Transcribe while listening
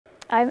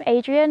I'm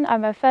Adrienne,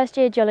 I'm a first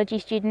year geology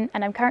student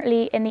and I'm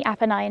currently in the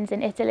Apennines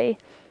in Italy.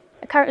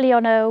 I'm currently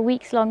on a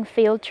weeks-long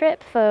field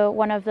trip for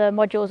one of the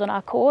modules on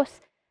our course.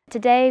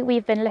 Today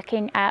we've been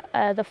looking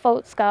at the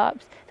fault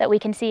scarps that we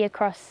can see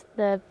across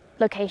the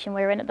location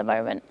we're in at the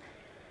moment.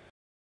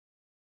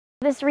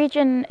 This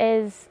region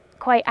is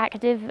quite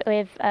active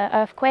with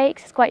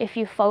earthquakes. There's quite a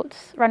few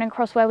faults running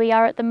across where we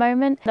are at the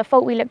moment. The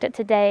fault we looked at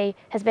today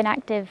has been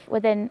active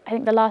within, I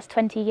think, the last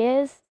 20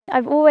 years.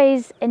 I've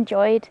always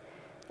enjoyed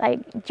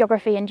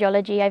geography and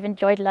geology. I've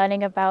enjoyed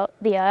learning about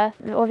the earth.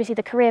 Obviously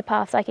the career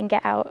paths I can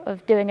get out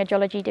of doing a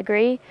geology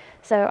degree.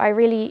 So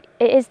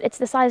it's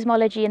the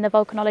seismology and the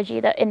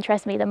volcanology that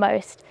interest me the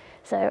most.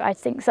 So I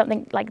think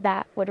something like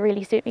that would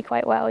really suit me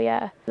quite well,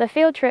 yeah. The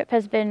field trip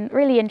has been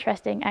really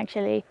interesting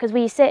actually, because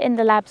we sit in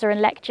the labs or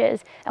in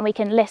lectures and we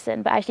can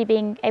listen, but actually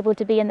being able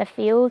to be in the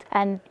field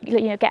and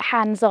get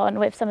hands-on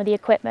with some of the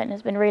equipment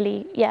has been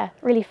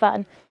really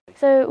fun.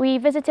 So we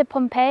visited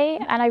Pompeii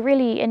and I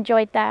really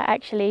enjoyed that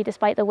actually,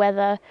 despite the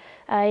weather.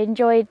 I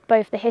enjoyed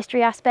both the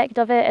history aspect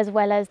of it as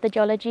well as the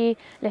geology,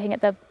 looking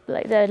at the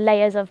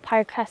layers of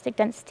pyroclastic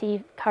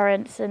density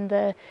currents and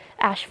the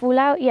ash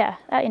fallout. Yeah,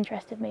 that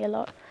interested me a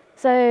lot.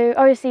 So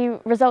obviously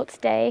results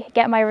day,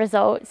 get my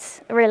results,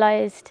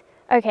 realised,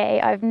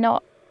 okay, I've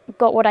not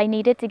got what I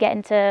needed to get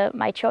into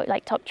my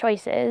top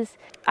choices.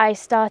 I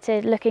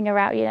started looking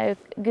around,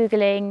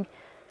 Googling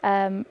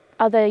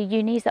other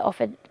unis that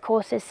offered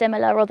courses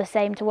similar or the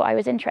same to what I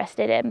was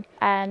interested in,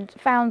 and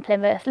found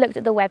Plymouth, looked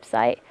at the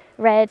website,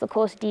 read the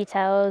course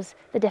details,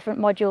 the different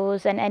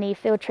modules and any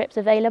field trips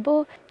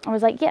available. I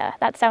was like, yeah,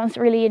 that sounds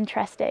really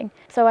interesting.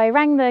 So I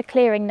rang the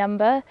clearing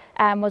number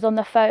and was on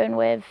the phone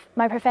with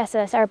my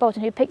professor, Sarah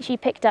Bolton, she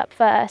picked up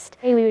first.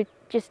 We were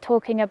just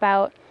talking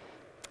about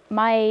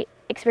my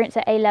experience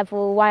at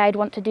A-level, why I'd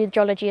want to do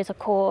geology as a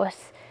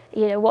course,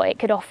 what it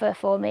could offer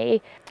for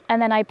me.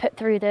 And then I put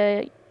through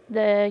the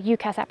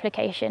UCAS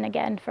application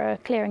again for a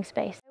clearing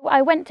space.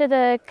 I went to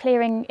the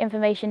clearing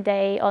information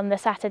day on the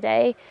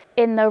Saturday.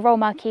 In the roll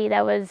marquee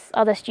there was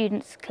other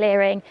students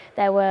clearing,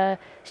 there were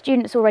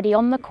students already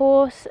on the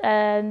course,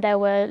 and there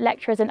were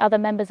lecturers and other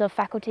members of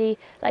faculty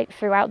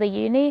throughout the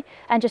uni,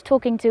 and just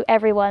talking to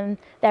everyone,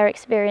 their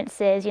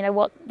experiences,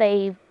 what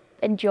they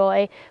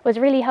enjoy, was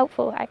really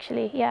helpful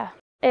actually, yeah.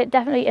 It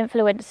definitely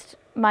influenced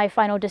my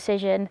final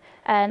decision,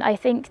 and I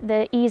think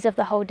the ease of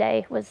the whole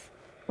day was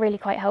really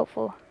quite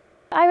helpful.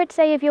 I would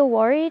say if you're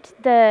worried,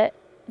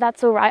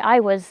 that's all right. I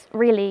was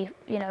really,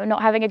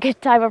 not having a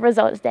good time on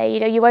results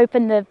day. You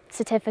open the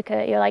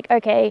certificate, you're like,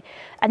 okay,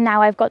 and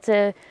now I've got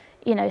to,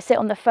 sit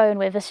on the phone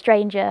with a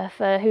stranger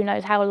for who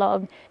knows how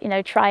long,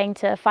 trying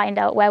to find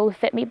out where will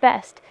fit me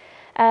best.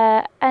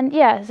 And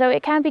yeah, so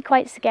it can be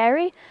quite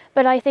scary,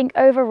 but I think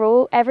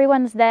overall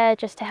everyone's there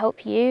just to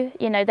help you.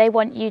 They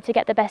want you to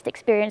get the best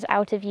experience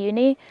out of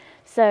uni.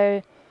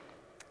 So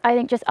I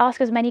think just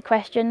ask as many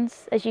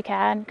questions as you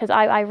can, because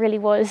I really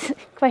was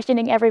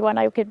questioning everyone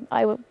I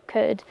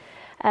could.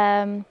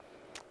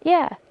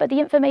 Yeah, but the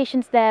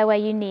information's there where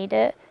you need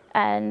it,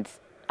 and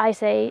I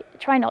say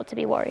try not to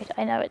be worried.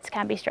 I know it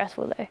can be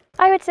stressful though.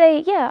 I would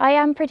say, yeah, I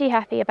am pretty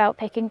happy about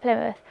picking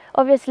Plymouth.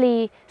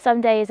 Obviously,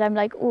 some days I'm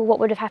like, oh, what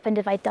would have happened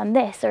if I'd done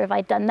this or if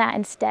I'd done that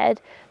instead?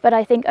 But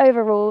I think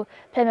overall,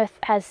 Plymouth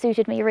has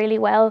suited me really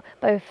well,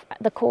 both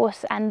the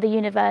course and the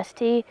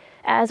university,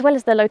 as well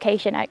as the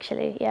location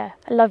actually, yeah.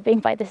 I love being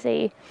by the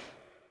sea.